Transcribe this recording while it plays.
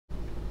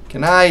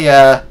Can I,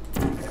 To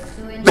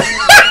ensure the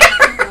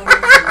performance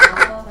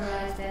of all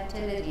authorized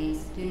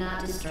activities, do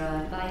not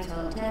destroy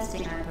vital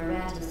testing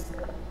apparatus.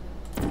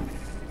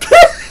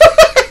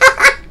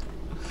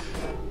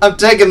 I'm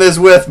taking this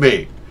with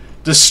me.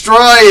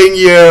 Destroying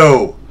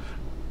you!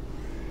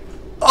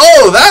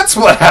 Oh, that's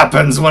what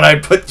happens when I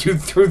put you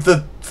through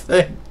the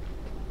thing.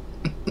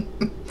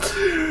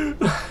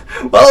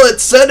 Well,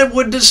 it said it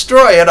would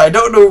destroy it. I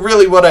don't know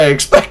really what I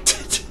expected.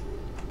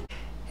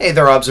 Hey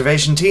there,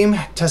 observation team.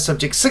 Test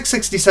subject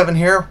 667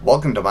 here.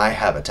 Welcome to my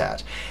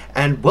habitat.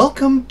 And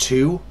welcome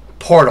to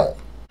Portal.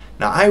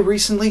 Now, I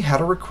recently had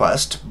a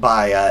request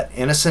by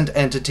Innocent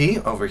Entity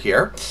over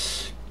here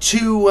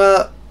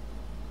to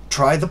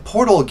try the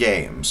Portal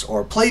games,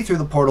 or play through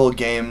the Portal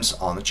games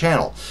on the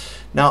channel.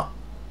 Now,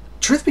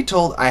 truth be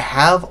told, I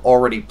have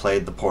already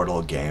played the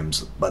Portal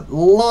games, but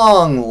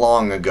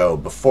long ago,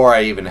 before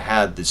I even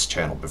had this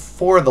channel,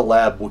 before the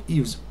lab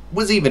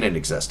was even in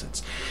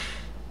existence.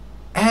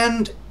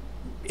 And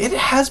it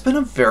has been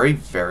a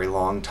very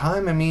long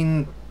time. I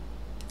mean,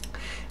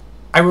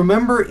 I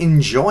remember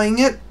enjoying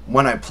it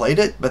when I played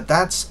it, but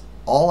that's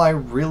all I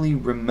really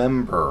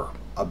remember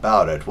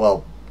about it.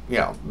 Well, you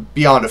know,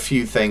 beyond a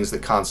few things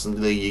that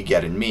constantly you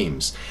get in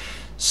memes.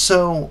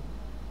 So,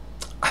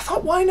 I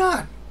thought, why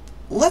not?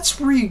 Let's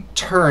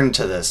return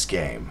to this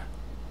game.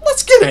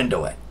 Let's get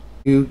into it.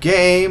 New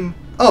game.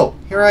 Oh,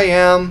 here I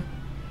am.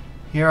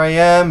 Here I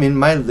am in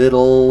my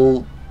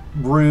little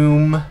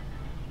room.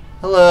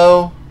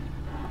 Hello.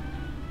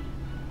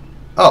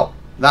 Oh,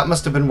 that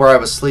must have been where I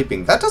was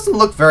sleeping. That doesn't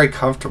look very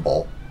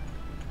comfortable.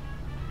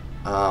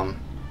 Oh,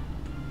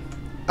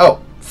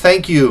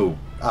 thank you,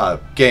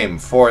 game,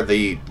 for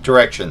the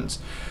directions.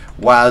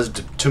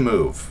 WASD to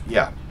move.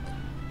 Yeah.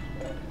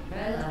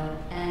 Hello,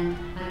 and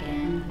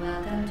again,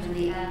 welcome to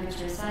the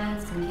Aperture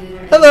Science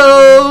Computer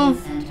Hello!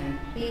 Center.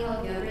 We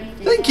hope your brief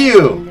Thank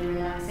you! in the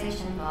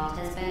relaxation vault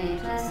has been a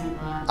pleasant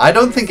one. I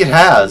don't think it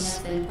has.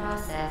 Been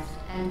processed,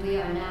 and we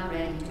are now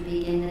ready to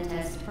begin the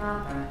test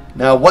proper.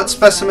 Now, what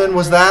specimen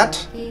was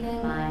that? Keep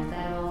in mind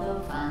that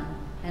although fun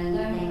and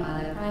learning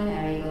are the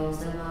primary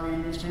goals of all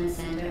enrichment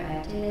center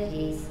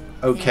activities,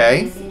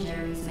 Okay. serious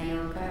injuries may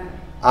occur.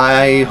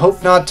 I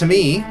hope not to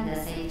me. And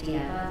the safety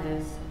of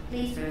others.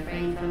 Please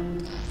refrain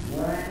from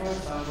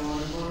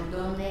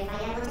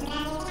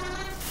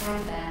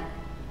Stand back.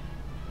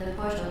 The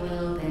portal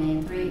will open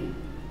in 3,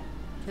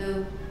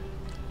 2,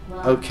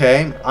 1.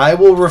 Okay, I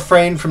will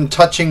refrain from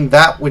touching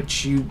that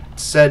which you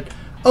said.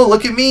 Oh,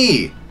 look at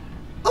me!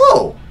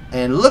 Oh,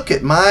 and look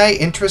at my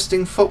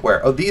interesting footwear.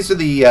 Oh, these are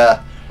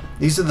the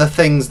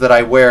things that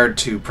I wear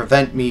to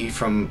prevent me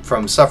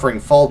from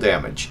suffering fall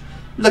damage.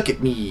 Look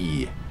at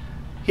me.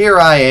 Here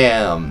I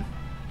am.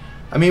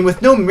 I mean,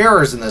 with no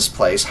mirrors in this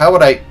place, how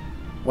would I...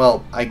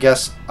 Well, I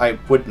guess I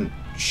wouldn't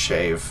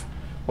shave.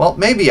 Well,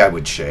 maybe I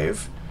would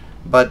shave,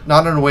 but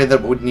not in a way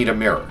that would need a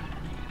mirror.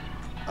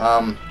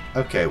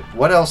 Okay,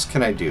 what else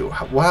can I do?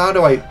 How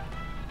do I...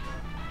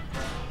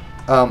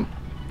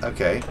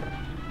 okay.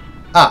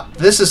 Ah,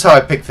 this is how I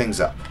pick things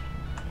up.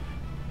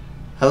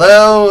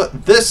 Hello,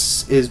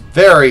 this is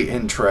very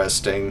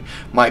interesting.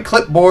 My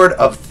clipboard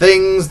of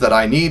things that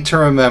I need to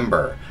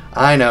remember.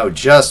 I know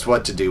just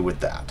what to do with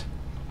that.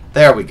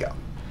 There we go.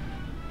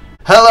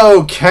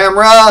 Hello,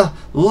 camera!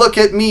 Look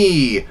at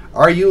me!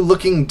 Are you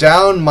looking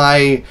down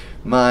my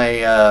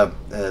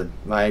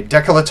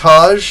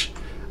décolletage?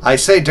 I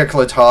say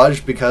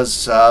décolletage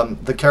because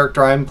the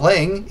character I'm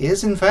playing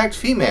is in fact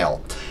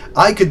female.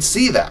 I could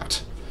see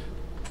that.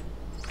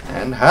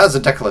 And has a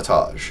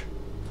décolletage.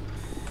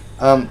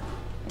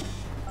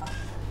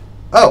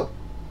 Oh.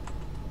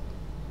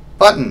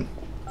 Button.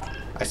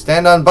 I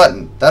stand on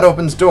button. That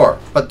opens door.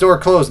 But door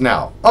closed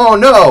now. Oh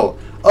no!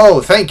 Oh,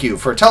 thank you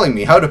for telling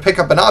me how to pick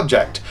up an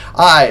object.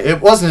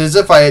 It wasn't as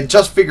if I had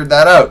just figured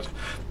that out.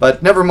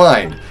 But never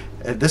mind.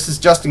 This is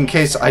just in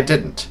case I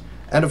didn't.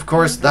 And of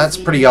course, that's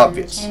pretty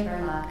obvious.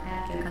 Chamber lock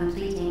after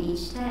completing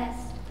each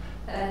test.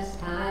 First,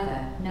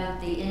 however,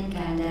 note the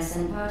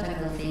incandescent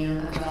particle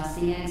field across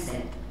the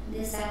exit.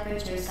 This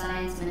Aperture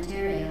Science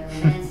material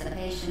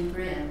emancipation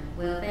grill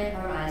will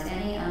vaporize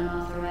any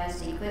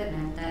unauthorized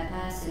equipment that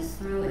passes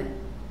through it.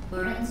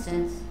 For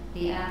instance,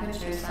 the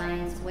Aperture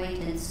Science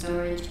weighted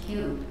storage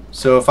cube.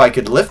 So if I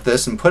could lift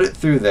this and put it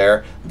through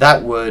there,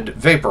 that would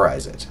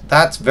vaporize it.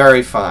 That's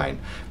very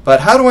fine.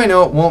 But how do I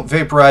know it won't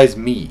vaporize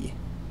me?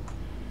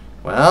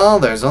 Well,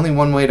 there's only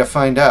one way to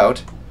find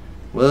out.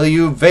 Will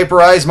you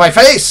vaporize my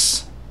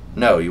face?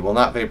 No, you will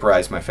not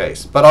vaporize my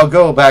face. But I'll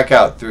go back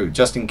out through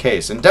just in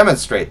case and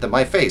demonstrate that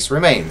my face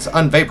remains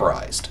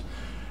unvaporized.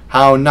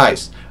 How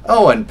nice.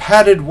 Oh, and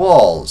padded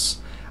walls.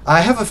 I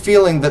have a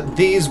feeling that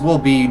these will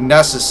be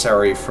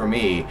necessary for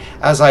me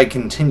as I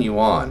continue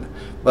on.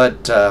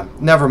 But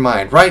never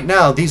mind. Right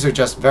now, these are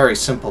just very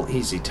simple,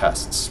 easy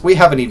tests. We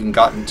haven't even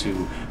gotten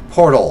to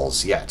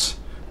portals yet.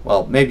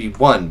 Well, maybe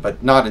one,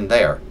 but not in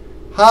there.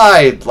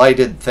 Hi,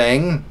 lighted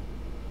thing.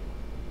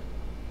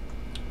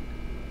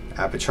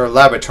 Aperture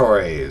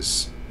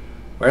Laboratories,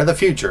 where the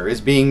future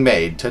is being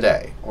made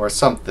today, or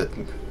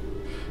something.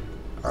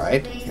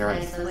 Alright, Please here I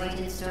place the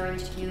weighted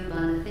storage cube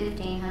on the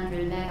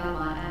 1500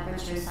 megawatt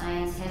Aperture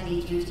Science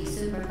Heavy Duty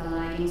Super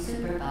Colliding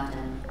Super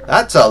Button.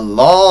 That's a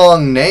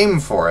long name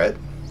for it.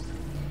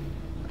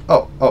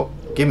 Oh,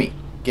 gimme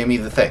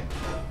the thing.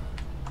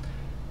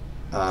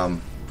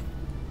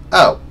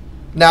 Oh,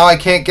 now I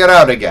can't get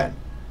out again.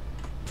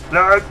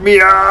 Let me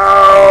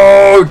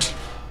out!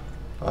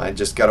 I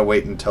just gotta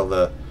wait until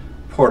the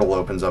portal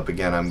opens up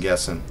again, I'm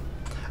guessing.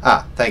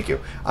 Ah, thank you.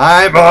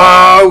 I'm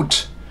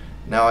out!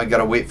 Now I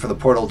gotta wait for the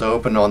portal to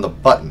open on the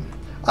button.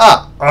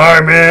 Ah,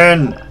 I'm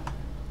in!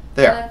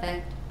 There.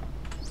 Perfect.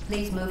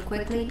 Please move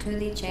quickly to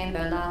the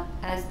chamber lock,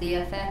 as the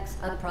effects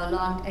of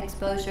prolonged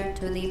exposure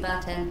to the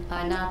button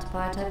are not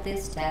part of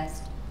this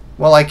test.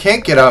 Well, I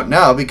can't get out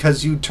now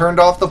because you turned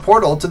off the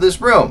portal to this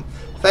room.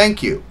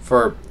 Thank you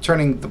for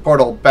turning the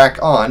portal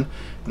back on.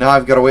 Now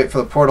I've got to wait for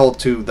the portal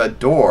to the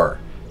door.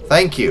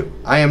 Thank you.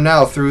 I am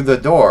now through the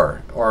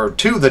door. Or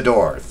to the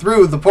door.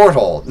 Through the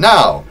portal.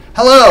 Now.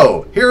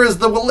 Hello. Here is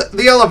the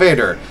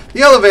elevator.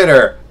 The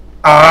elevator.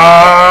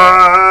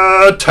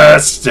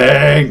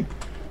 Testing.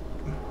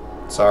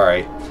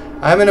 Sorry.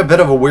 I'm in a bit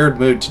of a weird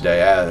mood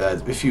today.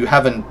 If you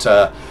haven't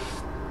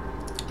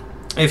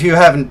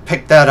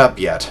picked that up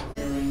yet.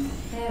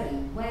 Very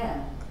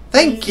well.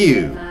 Thank Please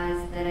you.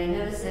 advise that a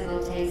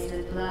noticeable taste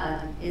of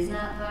blood is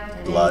not part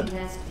of Blood. any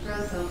test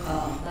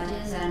protocol, but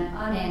is an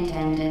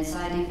unintended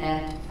side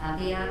effect of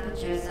the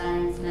Aperture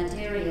Science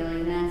Material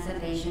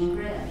Emancipation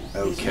Grip.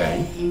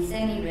 Okay. Which may, in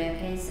semi-rare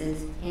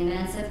cases,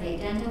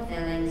 emancipate dental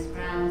fillings,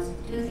 crowns,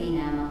 tooth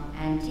enamel,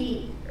 and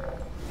teeth.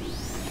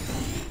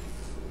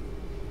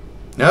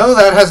 No,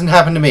 that hasn't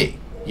happened to me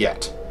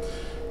yet.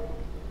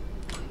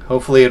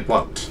 Hopefully it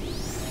won't.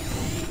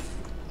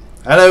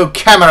 Hello,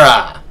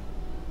 camera!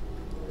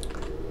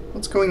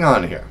 What's going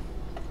on here?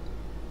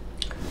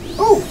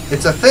 Oh,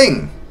 it's a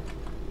thing.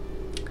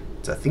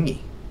 It's a thingy.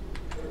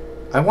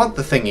 I want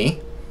the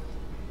thingy.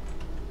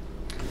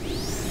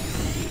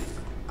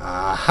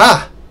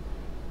 Aha!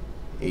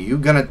 Are you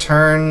gonna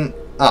turn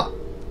up?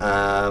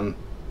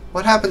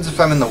 What happens if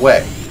I'm in the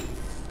way?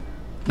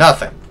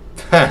 Nothing.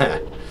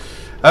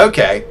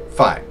 Okay,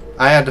 fine.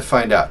 I had to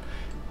find out.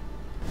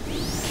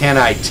 Can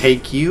I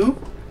take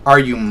you? Are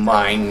you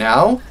mine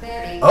now?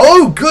 Very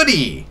Oh,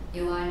 goody!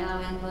 You are now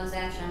in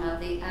possession of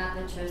the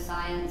Aperture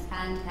Science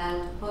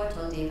handheld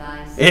portal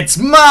device. It's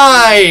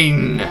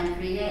mine! And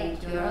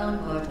create your own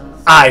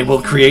portals. I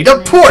will create a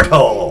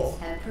portal!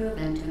 Have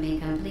proven to be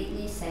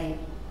completely safe.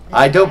 The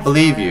I don't device,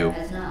 believe however, you.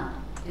 has not.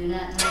 Do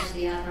not touch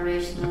the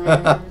operational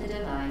end of the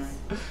device.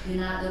 Do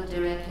not look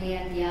directly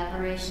at the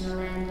operational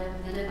end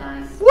of the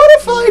device. What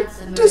if Do I not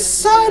submerge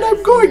decide the I'm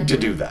device going in to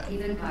the do loop, that?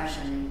 Even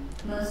partially.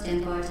 Most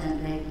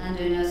importantly,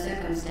 under no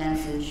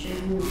circumstances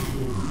should.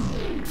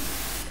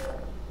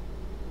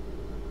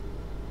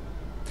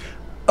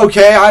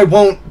 Okay, I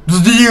won't.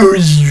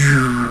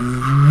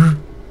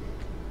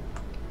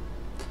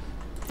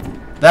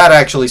 That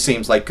actually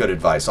seems like good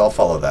advice. I'll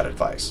follow that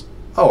advice.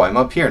 Oh, I'm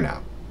up here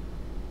now.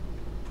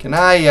 Can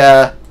I,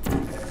 To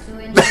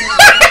ensure the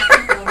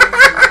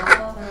performance of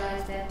all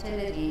authorized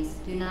activities,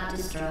 do not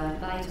destroy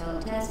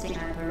vital testing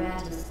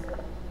apparatus.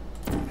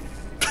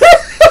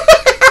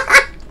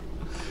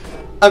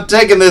 I'm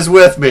taking this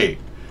with me.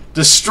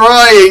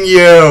 Destroying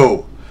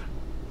you!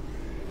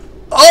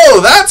 Oh,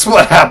 that's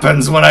what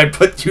happens when I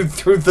put you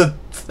through the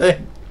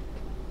thing.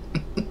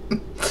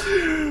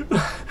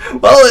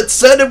 Well, it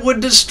said it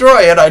would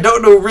destroy it. I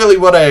don't know really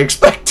what I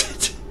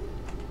expected.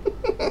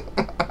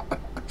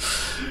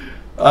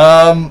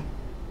 I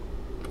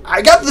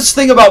got this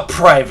thing about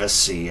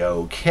privacy,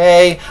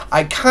 okay?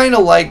 I kind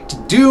of like to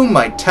do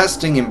my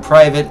testing in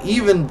private,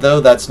 even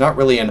though that's not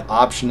really an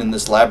option in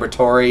this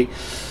laboratory.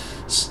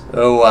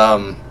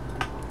 So,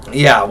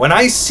 yeah, when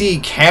I see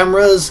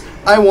cameras,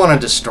 I want to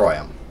destroy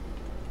them.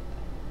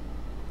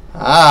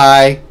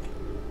 Hi.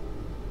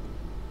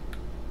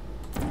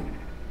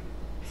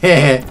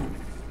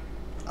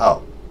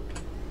 Oh.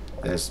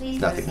 There's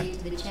Please nothing. proceed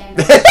to the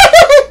chamber.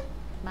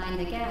 Mind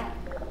the gap.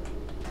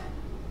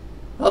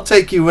 I'll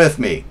take you with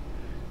me.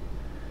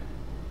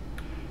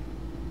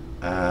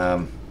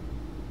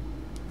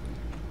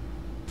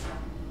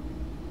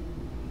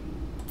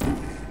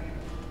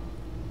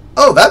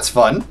 Oh, that's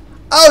fun.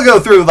 I'll go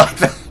through like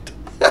that.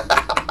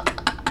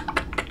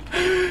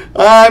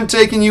 I'm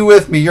taking you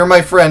with me. You're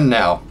my friend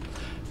now.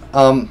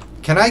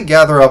 Can I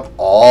gather up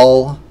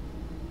all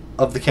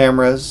of the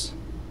cameras?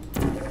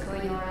 For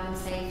your own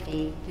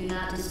safety, do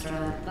not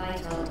destroy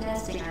vital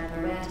testing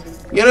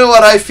apparatus. You know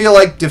what? I feel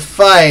like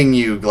defying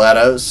you,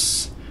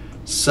 GLaDOS.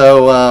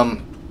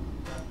 So,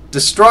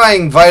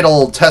 destroying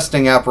vital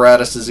testing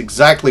apparatus is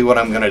exactly what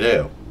I'm going to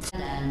do.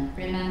 And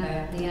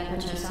remember, the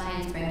Aperture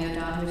Science Bring Your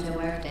Daughter to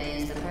Work Day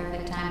is the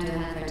perfect time to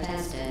have her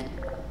tested.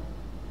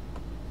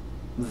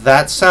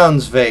 That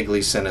sounds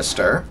vaguely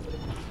sinister.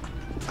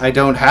 I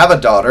don't have a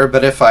daughter,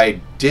 but if I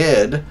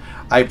did,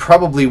 I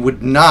probably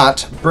would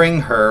not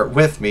bring her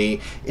with me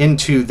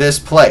into this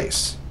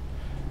place.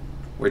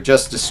 We're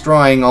just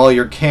destroying all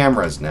your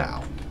cameras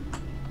now.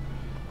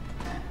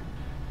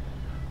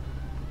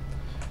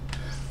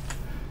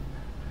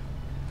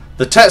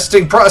 The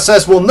testing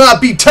process will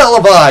not be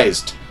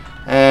televised!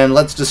 And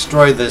let's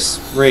destroy this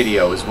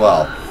radio as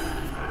well.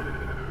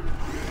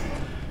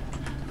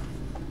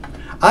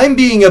 I'm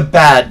being a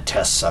bad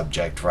test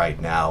subject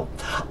right now.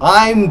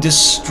 I'm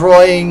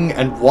destroying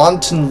and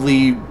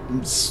wantonly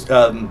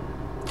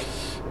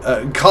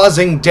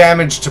causing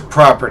damage to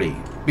property.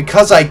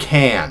 Because I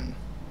can.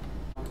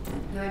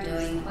 You're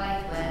doing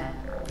quite well.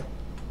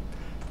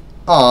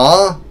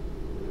 Aww.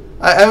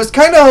 I was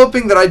kind of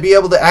hoping that I'd be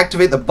able to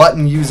activate the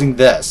button using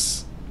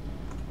this.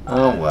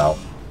 Oh well.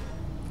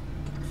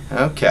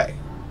 Okay.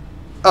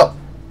 Oh.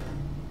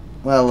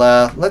 Well,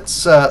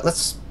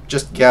 let's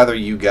just gather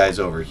you guys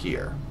over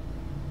here.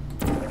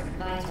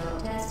 Vital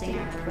testing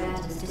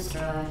apparatus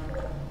destroyed.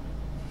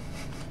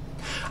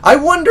 I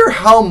wonder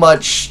how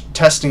much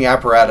testing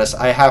apparatus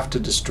I have to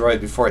destroy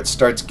before it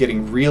starts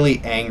getting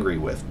really angry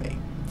with me.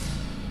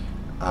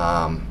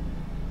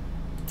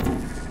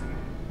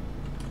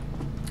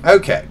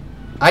 Okay.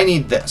 I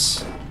need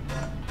this.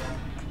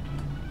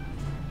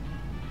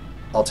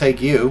 I'll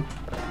take you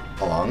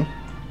along.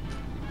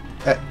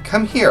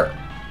 Come here,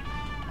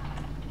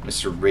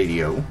 Mr.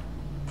 Radio.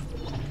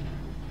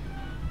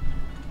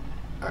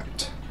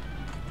 Alright.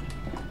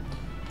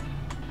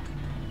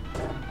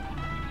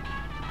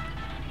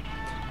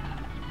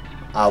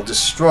 I'll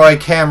destroy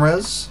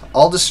cameras.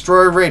 I'll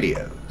destroy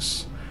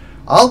radios.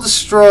 I'll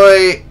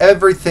destroy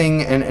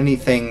everything and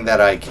anything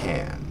that I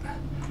can.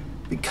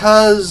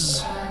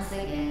 Because... Once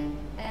again,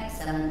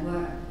 excellent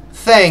work.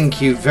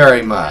 Thank you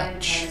very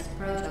much.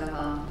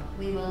 Protocol.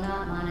 We will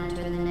not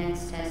monitor the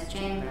next test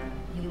chamber.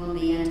 You will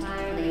be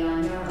entirely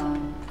on your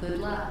own. Good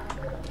luck.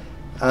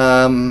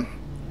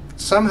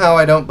 Somehow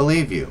I don't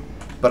believe you.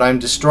 But I'm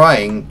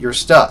destroying your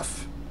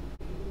stuff.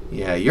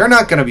 Yeah, you're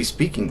not going to be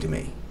speaking to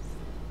me.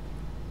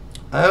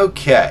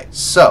 Okay,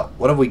 so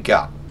what have we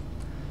got?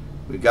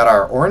 We've got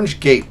our orange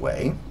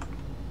gateway,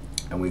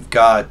 and we've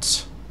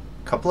got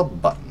a couple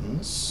of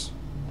buttons.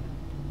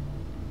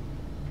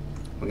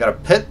 We got a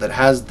pit that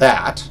has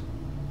that.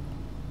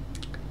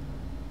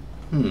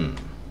 And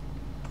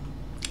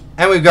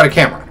we've got a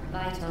camera.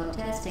 Vital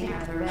testing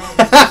apparatus.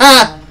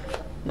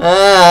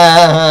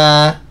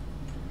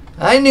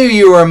 I knew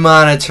you were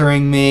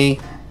monitoring me.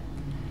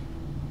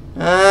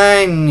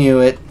 I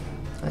knew it.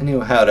 I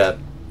knew how to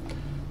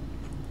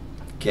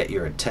get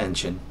your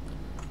attention.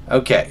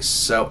 Okay,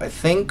 so I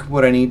think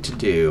what I need to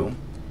do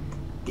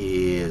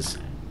is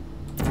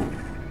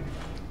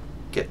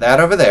get that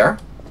over there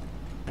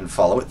and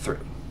follow it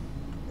through.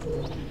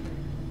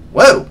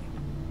 Whoa!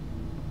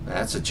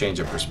 That's a change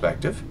of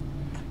perspective.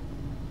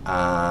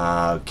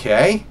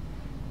 Okay,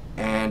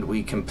 and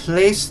we can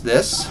place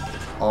this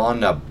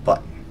on a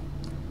button.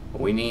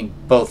 We need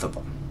both of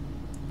them.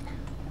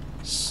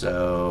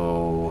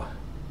 So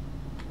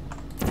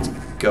let's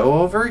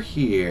go over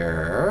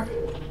here.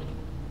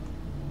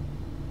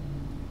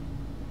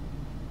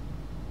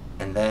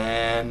 And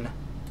then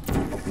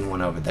open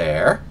one over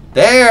there.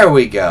 There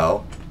we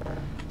go.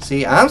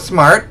 See, I'm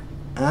smart.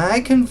 I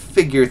can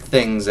figure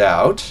things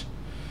out.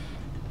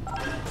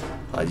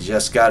 All you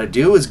just gotta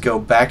do is go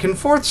back and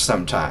forth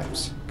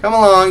sometimes. Come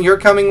along, you're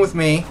coming with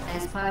me.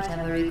 As part of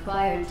a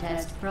required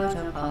test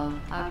protocol,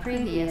 our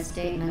previous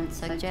statement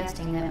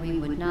suggesting that we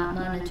would not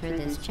monitor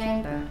this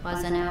chamber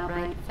was an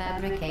outright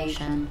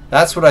fabrication.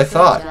 That's what I Good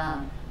thought.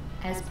 job.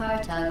 As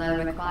part of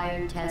a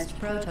required test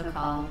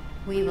protocol,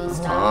 we will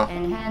stop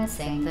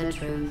enhancing the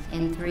truth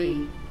in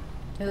 3,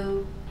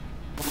 2...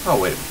 Oh,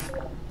 wait a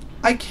minute.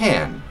 I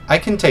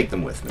can take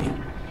them with me.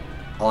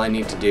 All I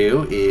need to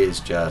do is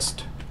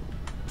just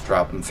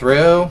drop them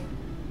through,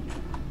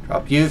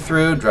 drop you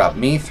through, drop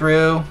me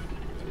through,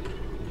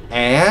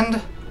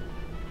 and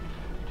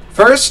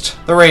first,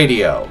 the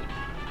radio.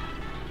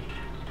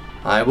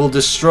 I will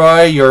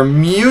destroy your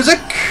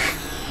music.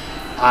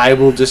 I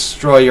will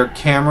destroy your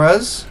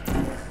cameras.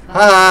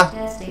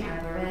 Testing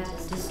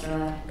apparatus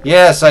destroyed.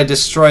 Yes, I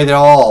destroyed it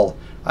all.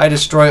 I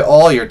destroy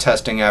all your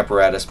testing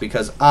apparatus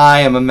because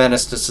I am a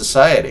menace to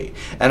society,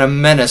 and a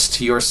menace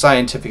to your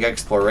scientific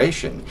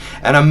exploration,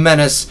 and a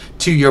menace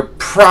to your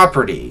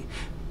property.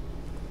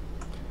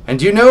 And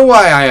do you know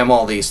why I am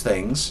all these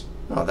things?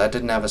 Oh, that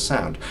didn't have a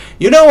sound.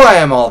 You know why I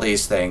am all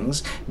these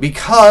things?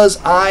 Because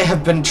I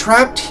have been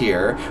trapped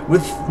here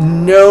with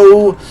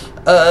no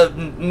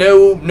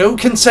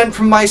consent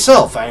from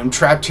myself. I am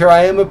trapped here.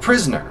 I am a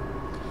prisoner.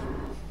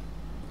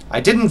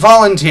 I didn't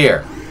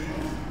volunteer.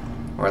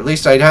 Or at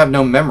least I'd have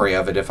no memory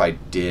of it if I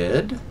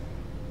did.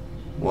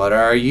 What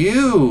are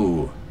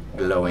you,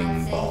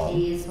 glowing ball?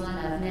 Safety is one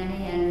of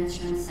many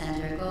Enrichment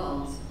Center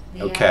goals.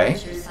 The Okay.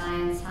 Aperture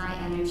Science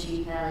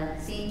high-energy pellet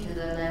seen to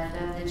the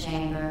left of the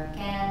chamber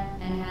can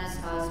and has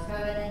caused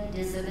permanent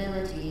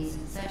disabilities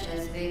such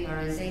as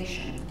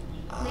vaporization.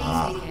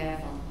 Please be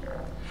careful.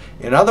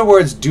 In other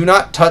words, do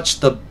not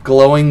touch the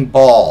glowing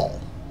ball.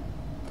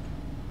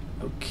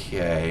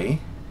 Okay.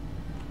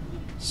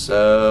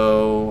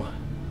 So...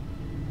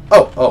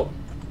 Oh.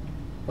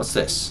 What's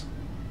this?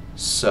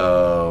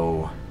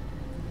 So...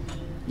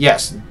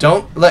 Yes,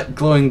 don't let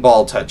glowing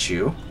ball touch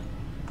you.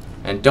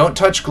 And don't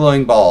touch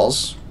glowing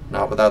balls.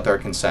 not without their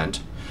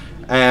consent,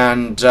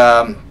 and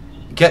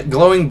get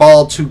glowing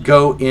ball to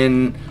go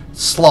in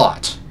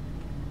slot.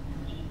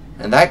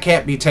 And that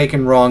can't be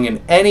taken wrong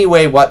in any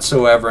way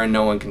whatsoever, and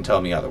no one can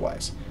tell me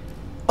otherwise.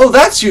 Oh,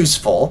 that's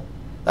useful.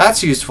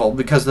 That's useful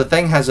because the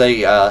thing has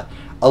a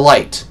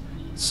light.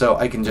 So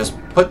I can just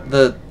put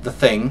the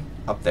thing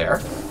up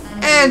there,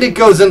 and it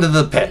goes into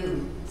the pit.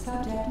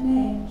 Subject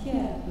name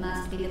here.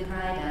 Must be the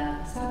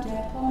pride of.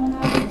 Subject phone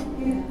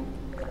here.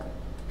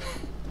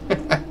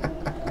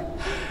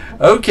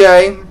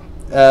 Okay,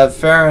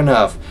 fair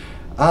enough.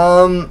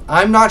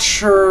 I'm not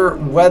sure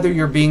whether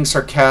you're being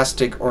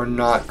sarcastic or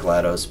not,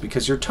 GLaDOS,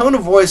 because your tone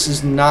of voice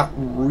is not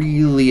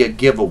really a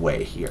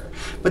giveaway here.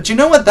 But you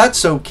know what?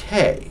 That's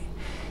okay,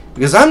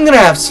 because I'm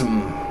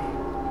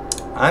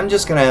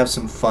just gonna have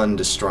some fun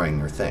destroying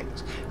your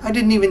things. I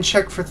didn't even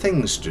check for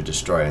things to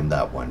destroy in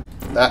that one.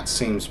 That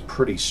seems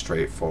pretty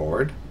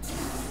straightforward.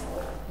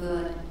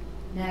 Good.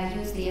 Now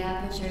use the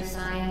aperture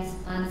science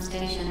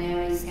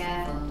unstationary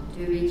scaffold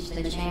to reach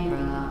the chamber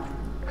lock.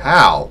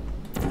 How?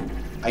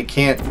 I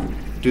can't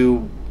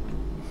do...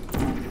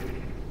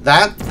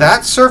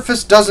 That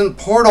surface doesn't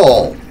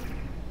portal.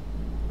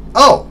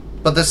 Oh,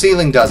 but the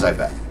ceiling does, I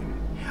bet.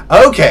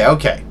 Okay,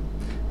 okay.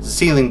 The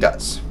ceiling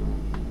does.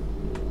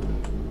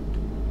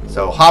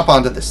 So hop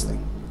onto this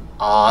thing.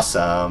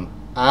 Awesome.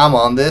 I'm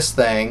on this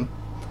thing.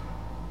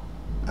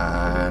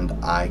 And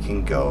I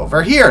can go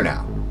over here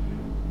now.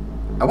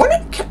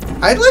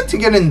 I'd like to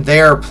get in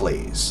there,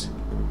 please.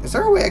 Is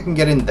there a way I can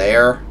get in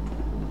there?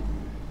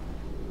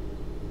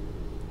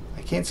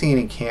 I can't see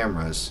any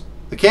cameras.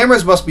 The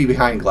cameras must be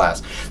behind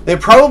glass. They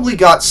probably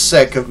got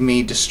sick of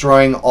me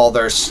destroying all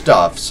their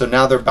stuff, so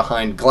now they're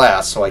behind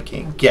glass so I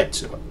can't get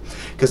to it.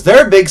 Because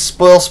they're big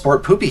spoil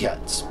sport poopy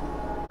heads.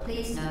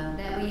 Please note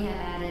that we have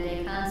added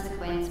a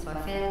consequence for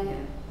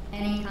failure.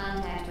 Any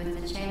contact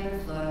with the chamber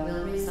floor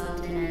will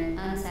result in an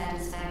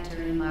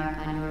unsatisfactory mark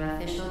on your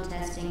official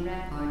testing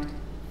record,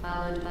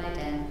 followed by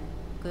death.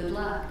 Good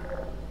luck.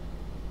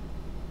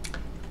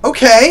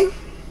 Okay.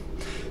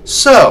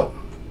 So,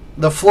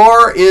 the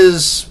floor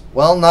is,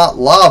 well, not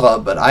lava,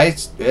 but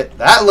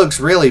that looks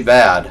really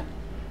bad.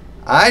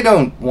 I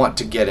don't want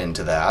to get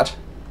into that.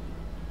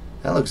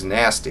 That looks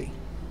nasty.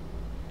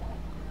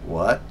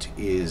 What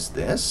is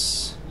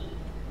this?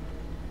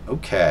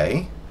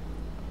 Okay.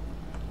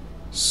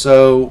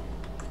 So,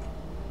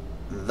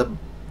 the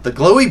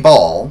glowy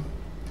ball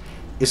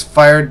is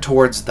fired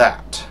towards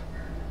that.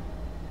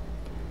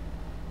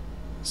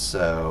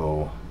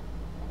 So,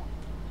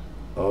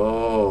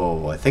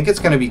 oh, I think it's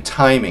going to be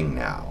timing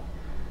now.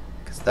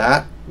 Because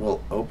that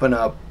will open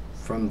up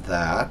from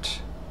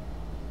that.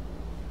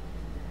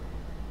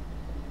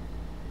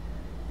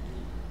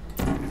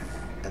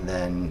 And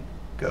then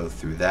go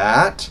through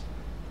that.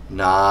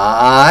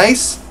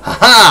 Nice!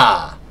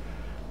 Ha-ha!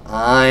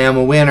 I am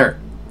a winner.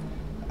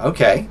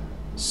 Okay,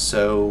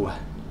 so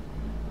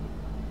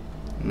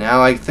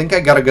now I think I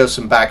gotta go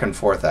some back and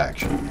forth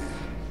action.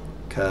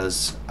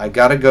 Because I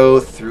gotta go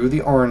through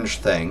the orange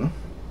thing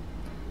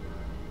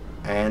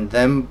and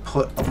then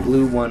put a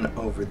blue one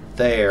over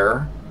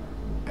there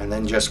and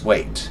then just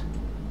wait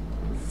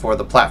for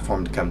the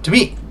platform to come to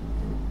me.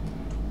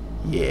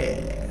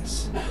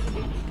 Yes.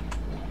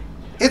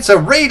 It's a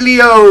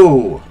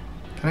radio!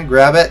 Can I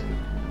grab it?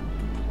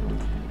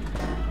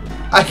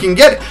 I can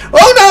get it.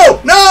 Oh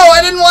no! No!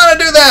 I didn't want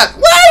to do that!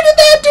 Why did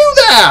that do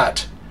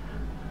that?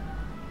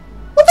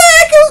 What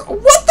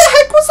the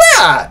heck was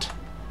that?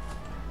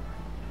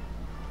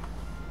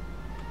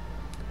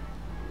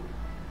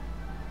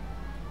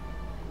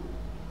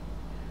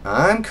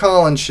 I'm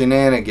calling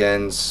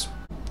shenanigans.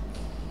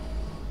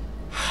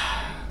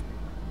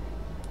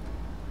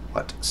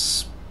 What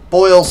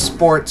spoil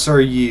sports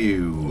are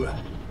you?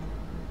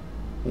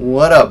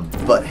 What a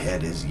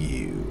butthead is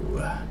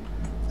you,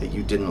 that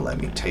you didn't let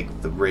me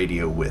take the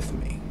radio with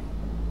me.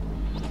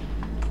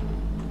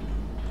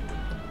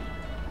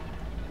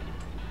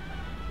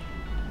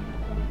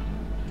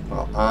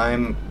 Well,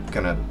 I'm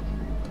gonna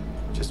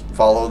just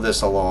follow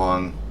this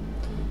along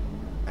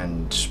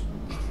and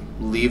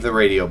leave the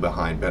radio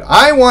behind, but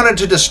I wanted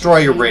to destroy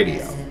your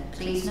radio.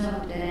 Please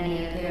note that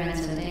any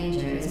appearance of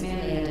danger is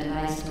merely a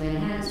device to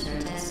enhance your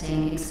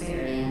testing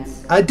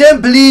experience. I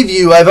don't believe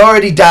you, I've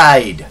already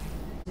died.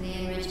 The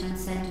Enrichment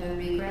Center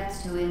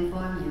regrets to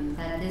inform you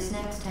that this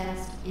next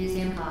test is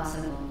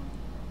impossible.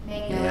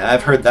 Yeah,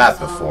 I've heard that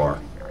before.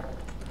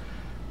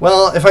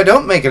 Well, if I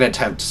don't make an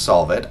attempt to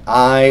solve it,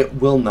 I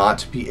will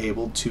not be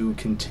able to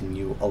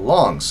continue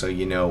along. So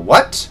you know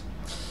what?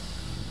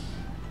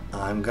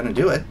 I'm gonna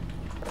do it.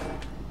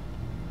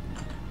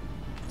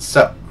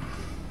 So,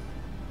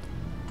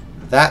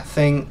 that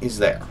thing is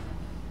there.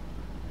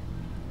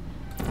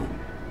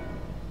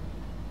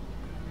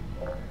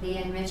 The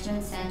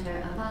Enrichment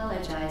Center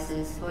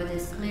apologizes for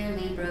this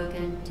clearly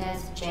broken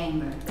test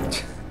chamber.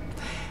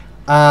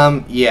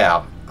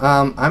 Yeah.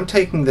 I'm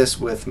taking this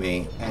with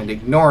me and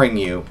ignoring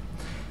you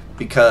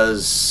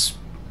because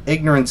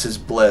ignorance is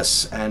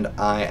bliss and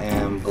I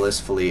am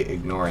blissfully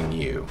ignoring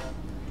you.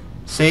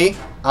 See?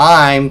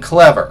 I'm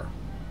clever.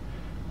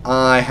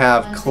 I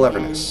have Once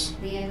cleverness.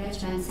 Again, the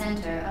Enrichment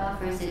Center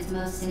offers its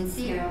most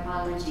sincere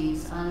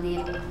apologies on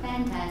the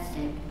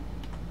fantastic.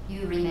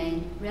 You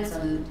remain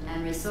resolute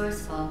and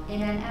resourceful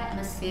in an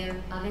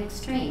atmosphere of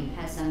extreme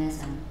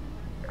pessimism.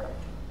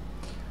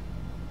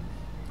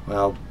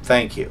 Well,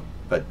 thank you,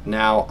 but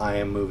now I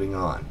am moving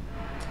on.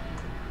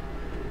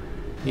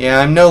 Yeah,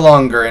 I'm no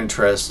longer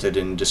interested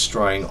in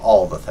destroying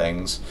all the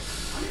things.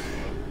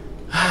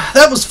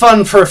 That was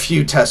fun for a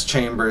few test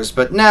chambers,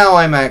 but now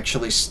I'm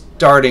actually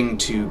starting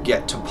to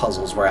get to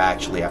puzzles where I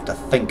actually have to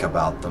think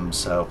about them,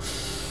 so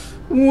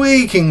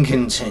we can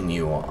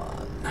continue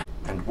on.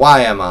 And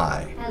why am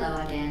I? Hello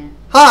again.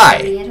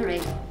 Hi!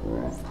 Reiterate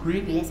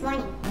previous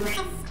warning.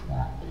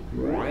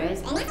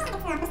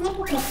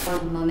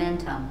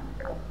 Momentum.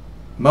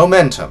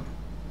 Momentum.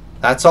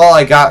 That's all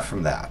I got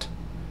from that.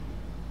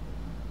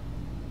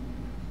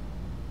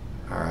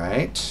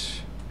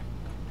 Alright.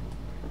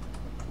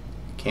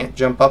 Can't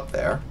jump up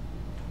there.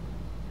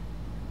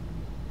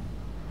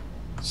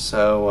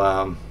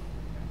 So,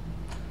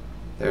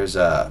 there's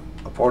a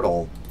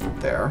portal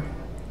there.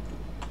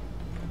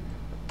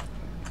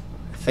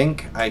 I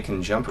think I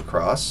can jump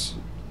across.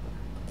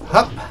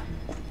 Hup!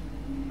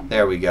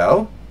 There we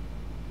go.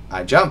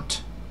 I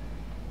jumped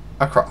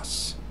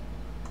across.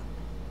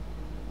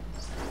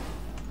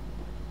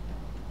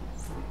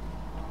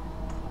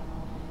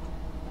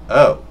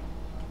 Oh.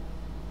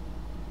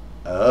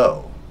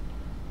 Oh.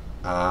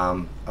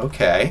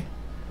 Okay.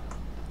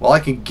 Well, I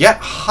could get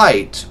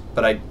height,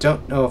 but I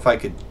don't know if I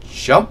could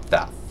jump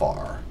that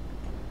far.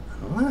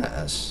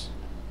 Unless...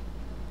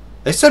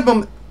 They said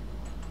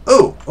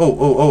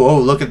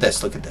oh, look at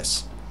this, look at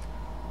this.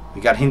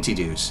 We got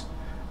hinty-doos.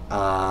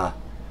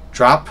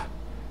 Drop,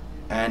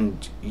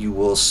 and you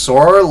will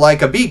soar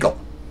like a beagle.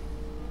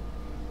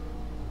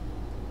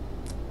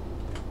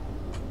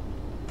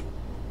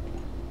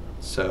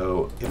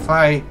 So, if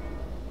I...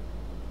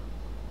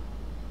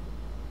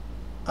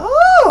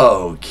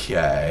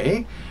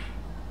 Okay.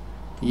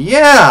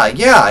 Yeah,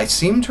 I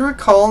seem to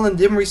recall in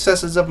dim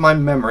recesses of my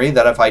memory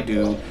that if I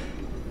do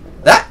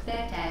that...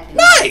 Spectacular.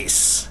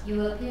 Nice!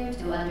 You appear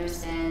to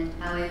understand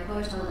how a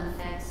portal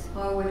affects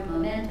forward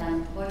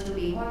momentum, or to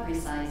be more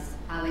precise,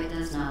 how it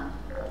does not.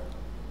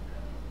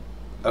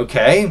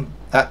 Okay,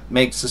 that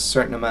makes a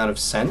certain amount of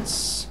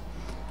sense.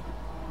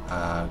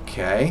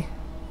 Okay.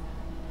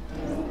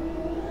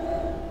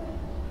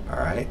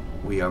 Alright,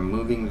 we are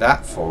moving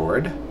that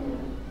forward.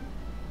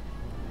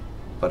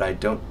 But I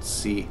don't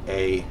see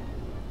a...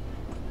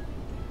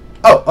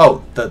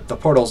 Oh, the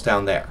portal's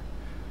down there.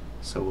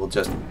 So we'll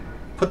just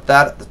put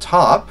that at the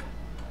top.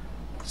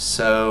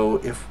 So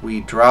if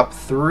we drop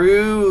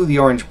through the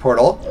orange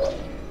portal...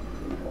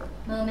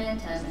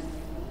 Momentum,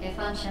 a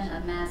function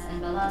of mass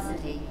and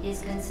velocity,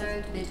 is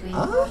conserved between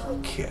portals.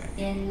 Okay.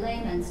 In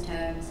layman's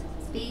terms,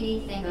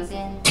 speedy thing goes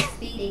in,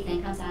 speedy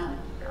thing comes out.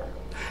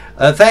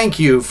 Thank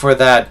you for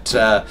that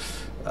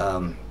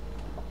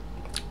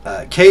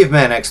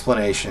caveman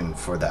explanation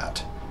for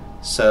that.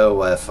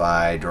 So if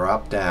I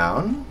drop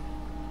down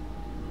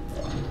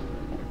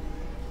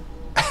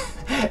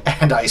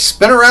and I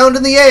spin around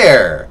in the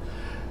air.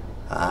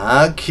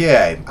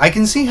 Okay, I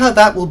can see how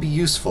that will be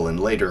useful in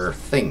later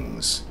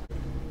things.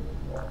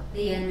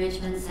 The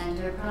Enrichment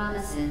Center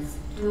promises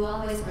to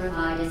always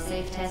provide a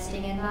safe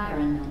testing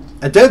environment.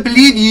 I don't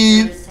believe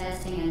you. For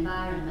testing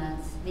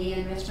environments, the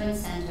Enrichment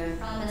Center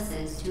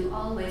promises to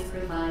always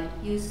provide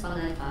useful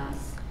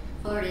advice.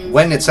 For instance,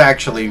 When it's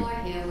actually... the floor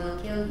here will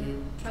kill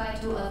you. Try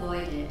to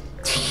avoid it.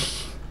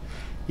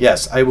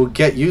 Yes, I will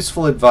get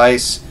useful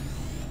advice.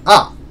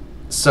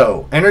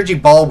 So energy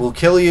ball will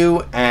kill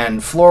you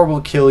and floor will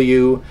kill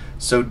you,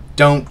 so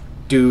don't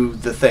do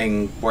the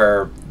thing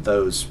where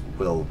those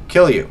will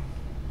kill you.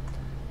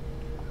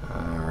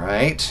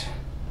 Alright.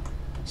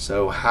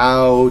 So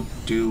how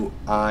do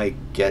I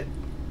get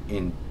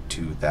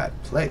into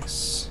that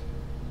place?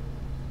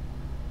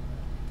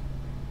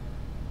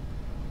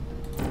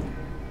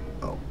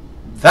 Oh,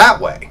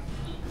 that way.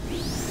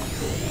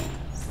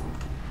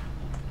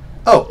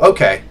 Oh,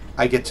 okay.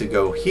 I get to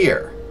go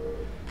here.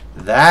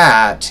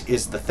 That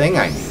is the thing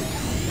I need.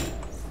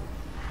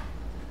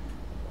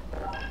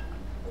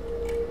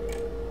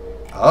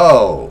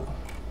 Oh.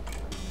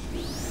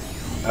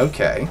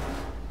 Okay.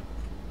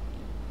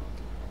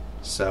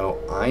 So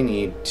I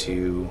need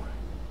to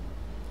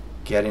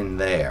get in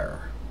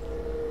there.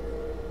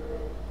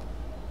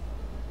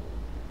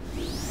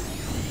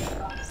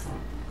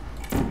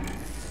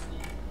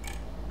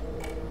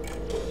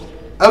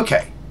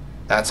 Okay.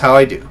 That's how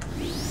I do.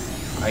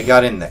 I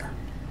got in there.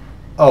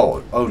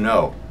 Oh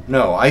no.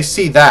 No, I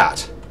see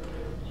that.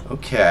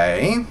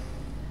 Okay.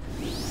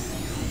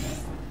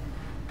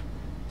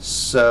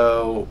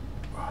 So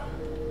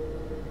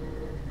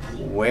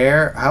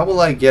how will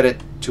I get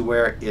it to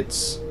where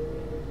it's...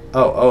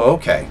 Oh,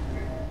 okay.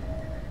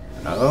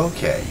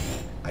 Okay.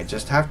 I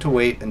just have to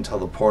wait until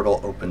the portal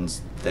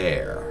opens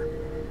there.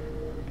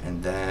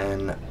 And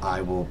then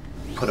I will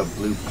put a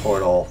blue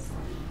portal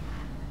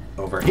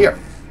over here.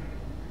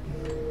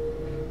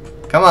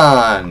 Come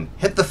on,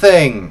 hit the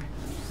thing.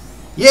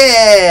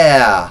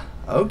 Yeah!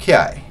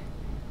 Okay.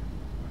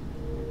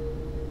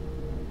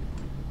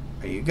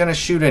 Are you gonna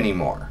shoot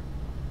anymore?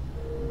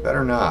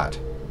 Better not.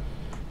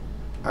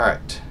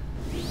 Alright.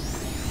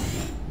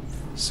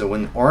 So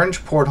when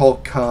orange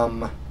porthole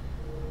come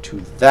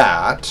to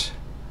that,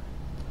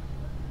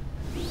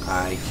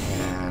 I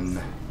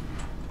can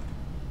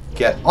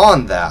get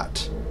on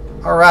that.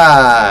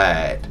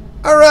 Alright.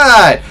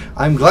 Alright!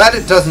 I'm glad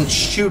it doesn't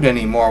shoot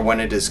anymore when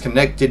it is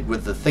connected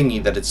with the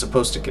thingy that it's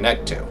supposed to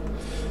connect to.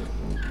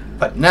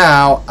 But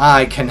now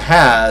I can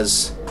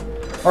has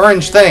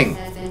orange thing.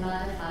 Has been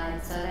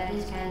modified so that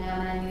it can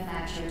now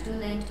manufacture 2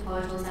 linked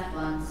portals at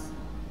once.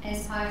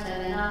 As part of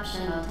an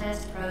optional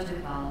test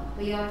protocol,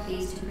 we are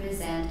pleased to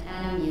present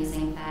an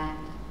amusing fact.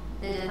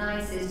 The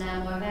device is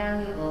now more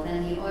valuable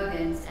than the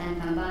organs and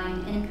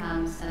combined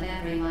incomes of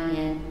everyone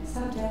in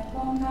subject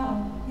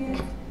hometown here.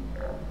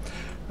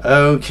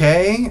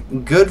 Okay,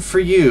 good for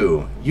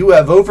you. You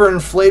have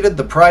overinflated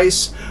the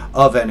price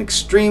of an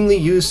extremely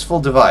useful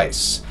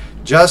device,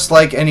 just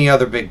like any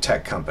other big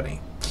tech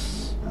company.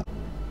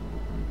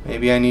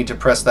 Maybe I need to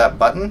press that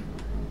button?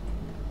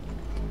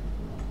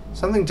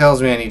 Something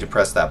tells me I need to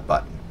press that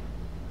button.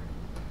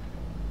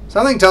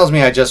 Something tells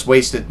me I just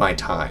wasted my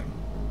time.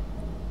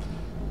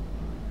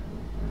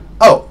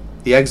 Oh,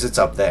 the exit's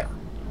up there.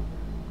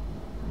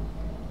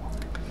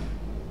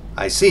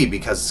 I see,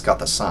 because it's got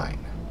the sign.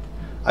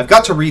 I've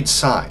got to read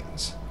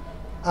signs.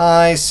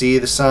 I see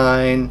the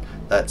sign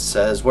that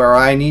says where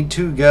I need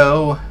to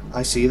go.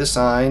 I see the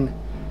sign.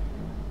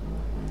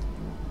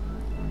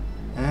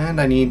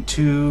 And I need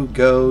to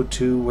go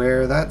to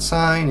where that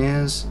sign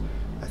is.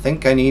 I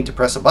think I need to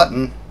press a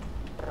button.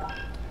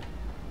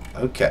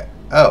 Okay.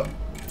 Oh.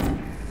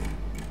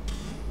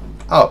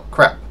 Oh,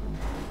 crap.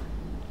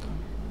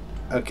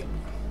 Okay.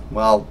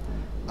 Well,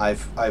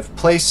 I've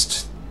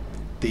placed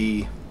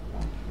the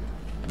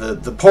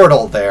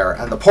portal there,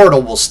 and the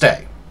portal will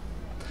stay.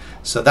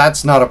 So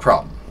that's not a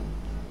problem.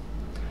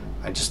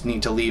 I just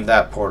need to leave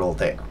that portal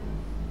there.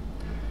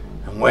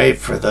 And wait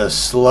for the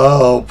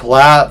slow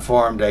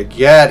platform to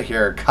get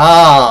here.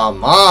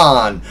 Come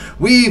on!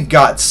 We've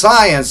got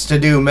science to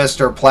do,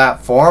 Mr.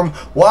 Platform.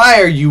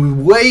 Why are you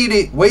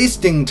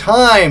wasting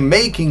time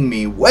making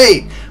me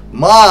wait?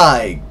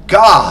 My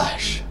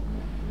gosh!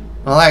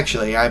 Well,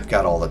 actually, I've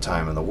got all the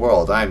time in the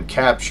world. I'm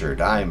captured.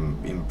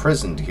 I'm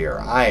imprisoned here.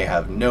 I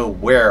have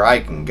nowhere I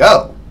can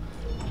go.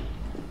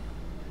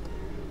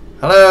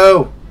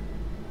 Hello?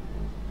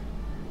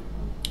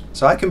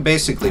 So I can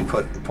basically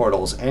put the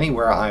portals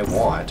anywhere I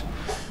want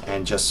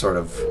and just sort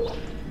of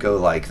go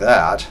like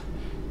that.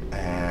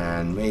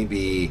 And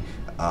maybe,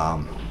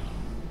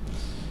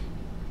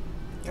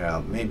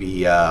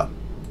 maybe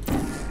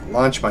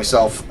launch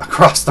myself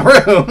across the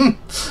room.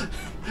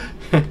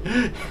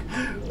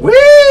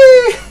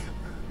 Whee!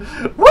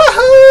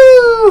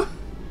 Woohoo!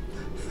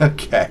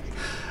 Okay.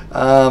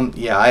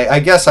 Yeah, I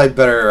guess I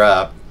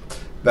better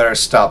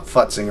stop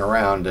futzing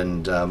around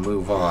and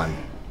move on.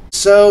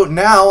 So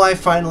now I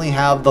finally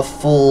have the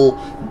full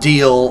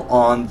deal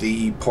on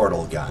the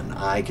portal gun.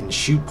 I can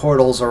shoot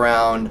portals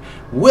around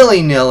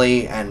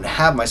willy-nilly and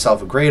have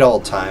myself a great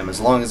old time as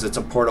long as it's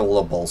a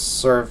portable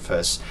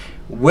surface,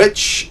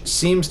 which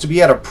seems to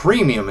be at a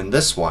premium in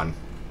this one.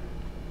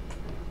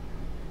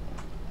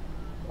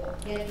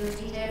 Get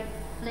repeated,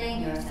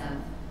 fling yourself.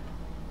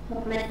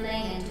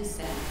 Fling into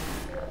space.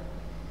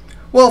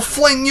 Well,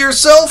 fling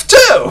yourself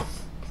too!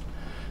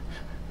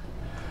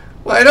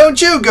 Why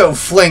don't you go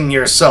fling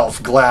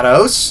yourself,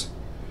 GLaDOS?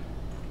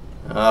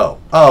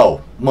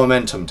 Oh,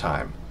 momentum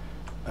time.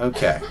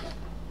 Okay.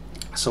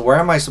 So where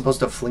am I supposed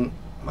to fling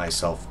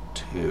myself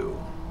to?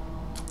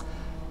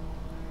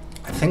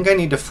 I think I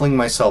need to fling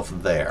myself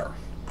there.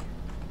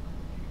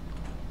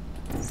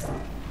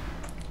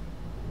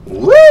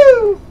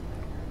 Woo!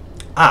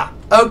 Ah,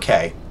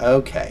 okay.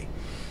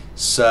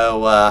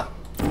 So,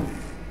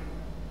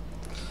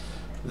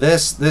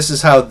 this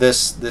is how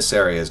this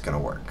area is going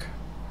to work.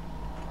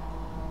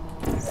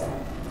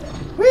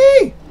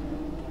 Whee!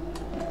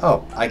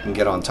 Oh, I can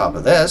get on top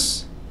of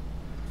this.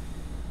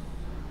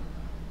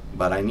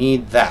 But I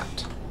need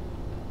that.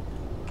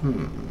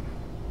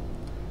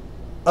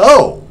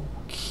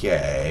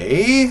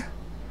 Okay.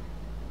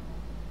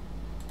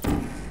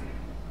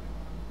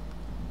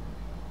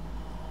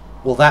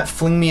 Will that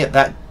fling me at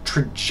that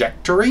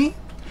trajectory?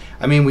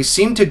 I mean, we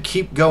seem to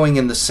keep going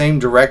in the same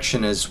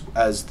direction as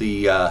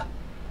the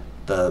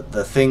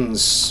thing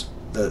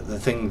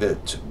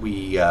that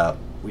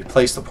we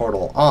place the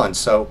portal on.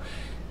 So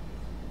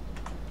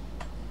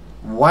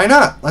why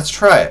not? Let's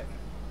try it.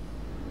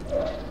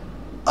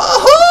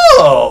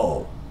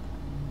 Oh!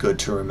 Good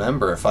to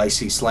remember. If I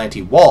see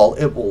slanty wall,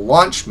 it will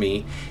launch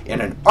me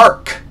in an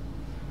arc.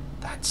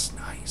 That's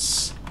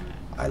nice.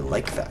 I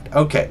like that.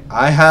 Okay,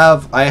 I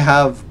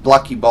have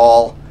blocky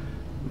ball,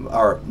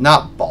 or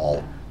not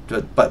ball,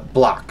 but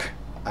block.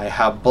 I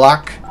have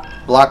block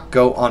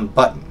go on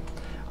button.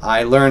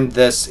 I learned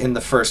this in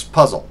the first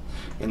puzzle,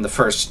 in the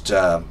first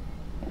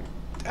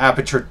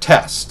aperture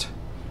test.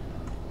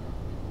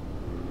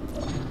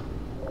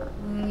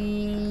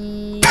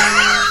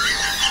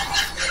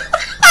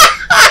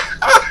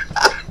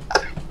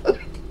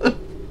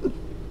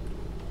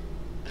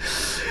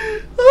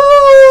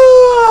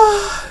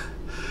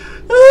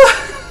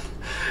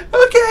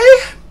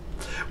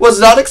 was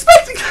not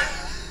expecting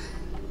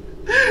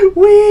that.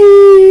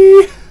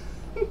 Whee!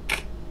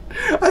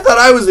 I thought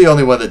I was the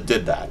only one that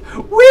did that.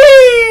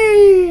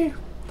 Whee!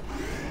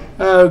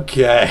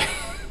 Okay.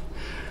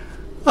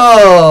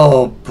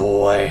 Oh,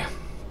 boy.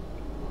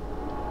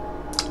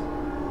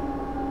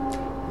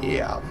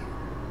 Yeah.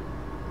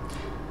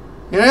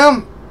 You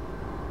know,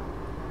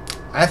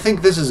 I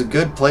think this is a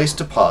good place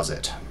to pause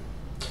it.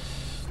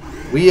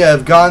 We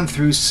have gone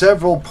through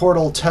several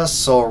portal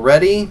tests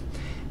already,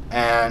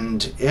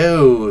 and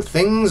ew,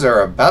 things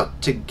are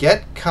about to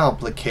get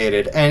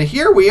complicated. And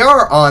here we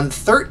are on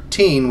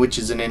 13, which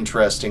is an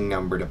interesting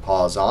number to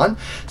pause on.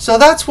 So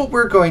that's what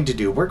we're going to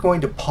do. We're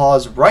going to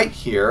pause right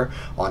here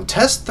on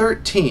test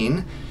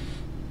 13,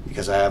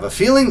 because I have a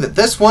feeling that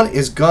this one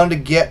is going to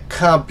get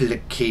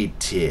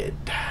complicated.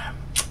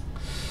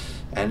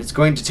 And it's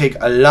going to take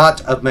a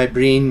lot of my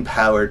brain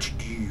power to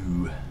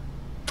do.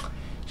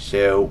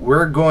 So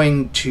we're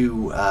going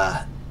to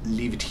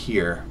leave it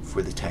here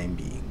for the time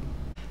being.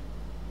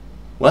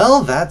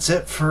 Well, that's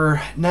it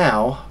for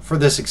now for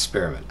this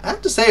experiment. I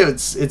have to say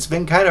it's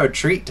been kind of a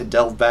treat to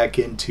delve back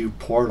into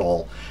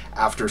Portal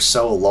after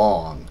so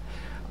long.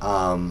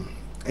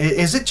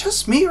 Is it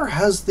just me, or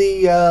has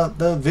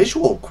the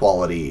visual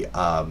quality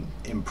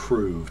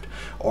improved?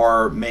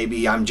 Or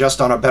maybe I'm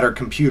just on a better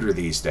computer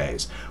these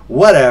days.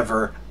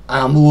 Whatever,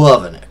 I'm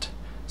loving it.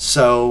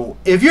 So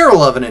if you're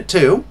loving it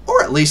too,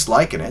 or at least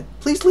liking it,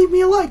 please leave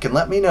me a like and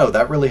let me know.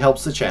 That really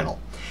helps the channel.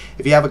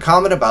 If you have a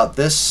comment about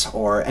this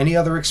or any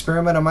other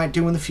experiment I might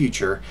do in the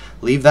future,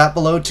 leave that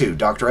below too.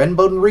 Dr.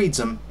 Enboden reads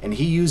them, and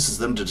he uses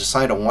them to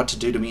decide on what to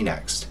do to me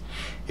next.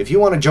 If you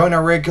want to join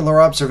our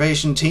regular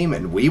observation team,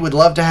 and we would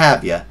love to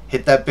have you,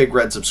 hit that big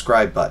red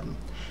subscribe button.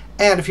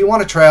 And if you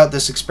want to try out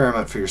this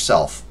experiment for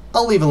yourself,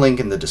 I'll leave a link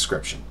in the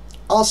description.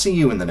 I'll see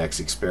you in the next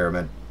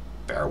experiment.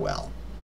 Farewell.